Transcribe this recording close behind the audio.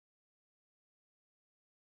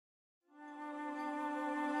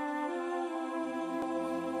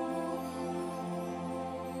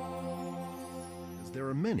there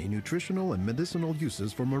are many nutritional and medicinal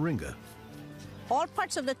uses for moringa. All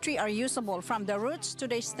parts of the tree are usable, from the roots to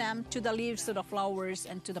the stem, to the leaves, to the flowers,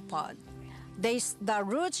 and to the pod. The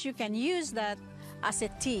roots, you can use that as a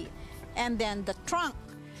tea. And then the trunk,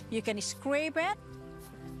 you can scrape it,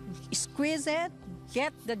 squeeze it,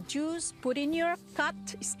 get the juice, put in your cut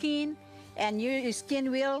skin, and your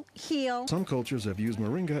skin will heal. Some cultures have used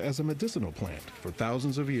moringa as a medicinal plant for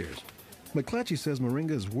thousands of years. McClatchy says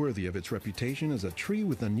moringa is worthy of its reputation as a tree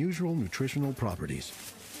with unusual nutritional properties.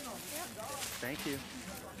 Thank you.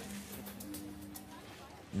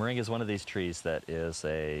 Moringa is one of these trees that is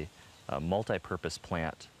a multi-purpose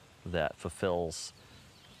plant that fulfills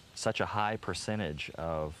such a high percentage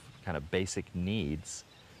of kind of basic needs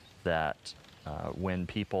that when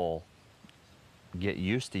people get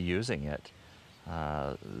used to using it,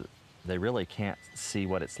 they really can't see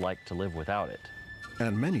what it's like to live without it.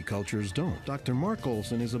 And many cultures don't. Dr. Mark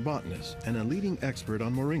Olson is a botanist and a leading expert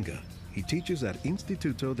on moringa. He teaches at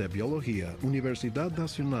Instituto de Biología, Universidad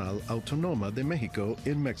Nacional Autónoma de México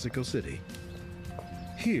in Mexico City.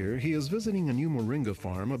 Here, he is visiting a new moringa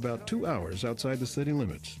farm about 2 hours outside the city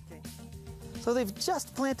limits. So they've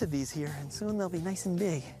just planted these here, and soon they'll be nice and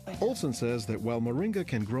big. Olson says that while moringa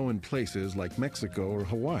can grow in places like Mexico or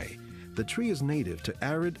Hawaii, the tree is native to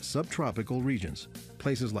arid subtropical regions,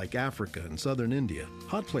 places like Africa and southern India,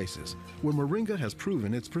 hot places where moringa has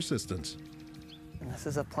proven its persistence. And this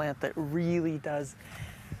is a plant that really does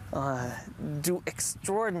do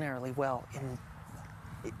extraordinarily well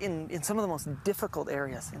in some of the most difficult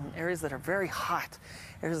areas, in areas that are very hot,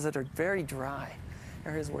 areas that are very dry,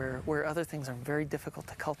 areas where other things are very difficult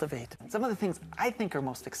to cultivate. Some of the things I think are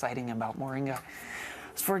most exciting about moringa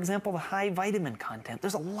is, for example, the high vitamin content.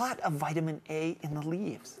 There's a lot of vitamin A in the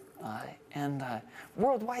leaves, and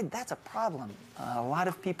worldwide that's a problem. A lot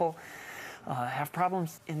of people have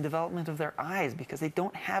problems in development of their eyes because they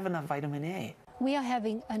don't have enough vitamin A. We are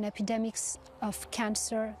having an epidemic of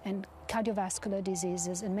cancer and cardiovascular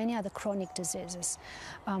diseases and many other chronic diseases.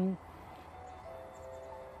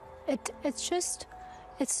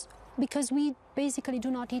 It's because we basically do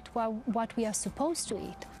not eat what we are supposed to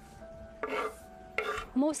eat.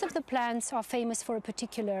 Most of the plants are famous for a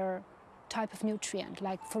particular type of nutrient,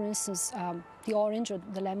 like for instance the orange or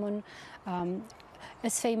the lemon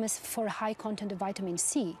is famous for a high content of vitamin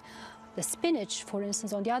C. The spinach, for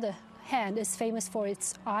instance, on the other hand, is famous for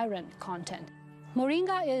its iron content.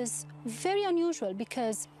 Moringa is very unusual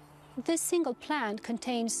because this single plant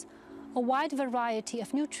contains a wide variety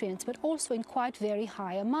of nutrients, but also in quite very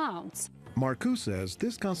high amounts. Marcoux says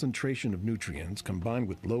this concentration of nutrients combined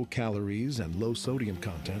with low calories and low sodium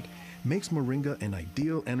content makes moringa an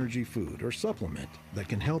ideal energy food or supplement that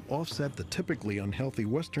can help offset the typically unhealthy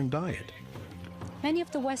Western diet. Many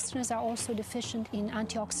of the Westerners are also deficient in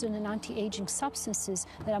antioxidant and anti-aging substances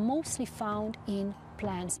that are mostly found in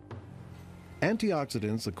plants.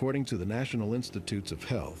 Antioxidants, according to the National Institutes of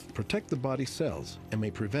Health, protect the body's cells and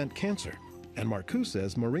may prevent cancer. And Marcoux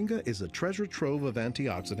says moringa is a treasure trove of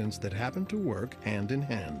antioxidants that happen to work hand in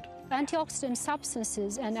hand. Antioxidant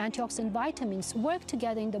substances and antioxidant vitamins work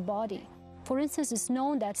together in the body. For instance, it's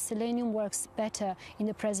known that selenium works better in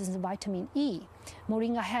the presence of vitamin E.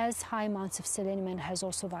 Moringa has high amounts of selenium and has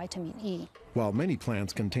also vitamin E. While many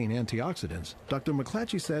plants contain antioxidants, Dr.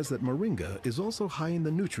 McClatchy says that moringa is also high in the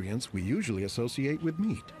nutrients we usually associate with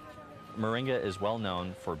meat. Moringa is well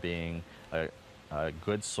known for being a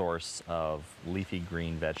good source of leafy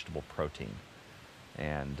green vegetable protein.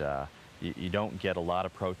 And you don't get a lot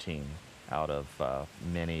of protein out of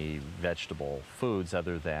many vegetable foods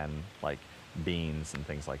other than like beans and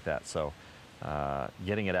things like that. So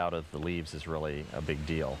getting it out of the leaves is really a big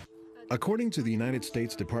deal. According to the United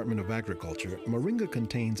States Department of Agriculture, moringa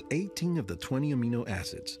contains 18 of the 20 amino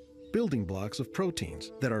acids, building blocks of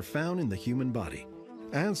proteins that are found in the human body.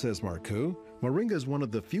 And says Marcoux, moringa is one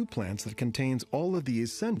of the few plants that contains all of the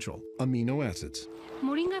essential amino acids.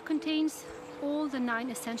 Moringa contains all the 9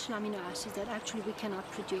 essential amino acids that actually we cannot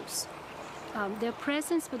produce. Their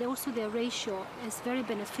presence, but also their ratio, is very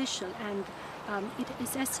beneficial, and it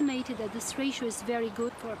is estimated that this ratio is very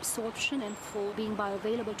good for absorption and for being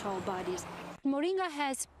bioavailable to our bodies. Moringa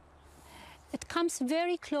it comes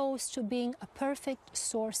very close to being a perfect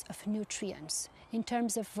source of nutrients in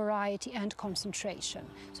terms of variety and concentration.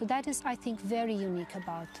 So that is, I think, very unique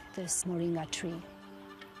about this moringa tree.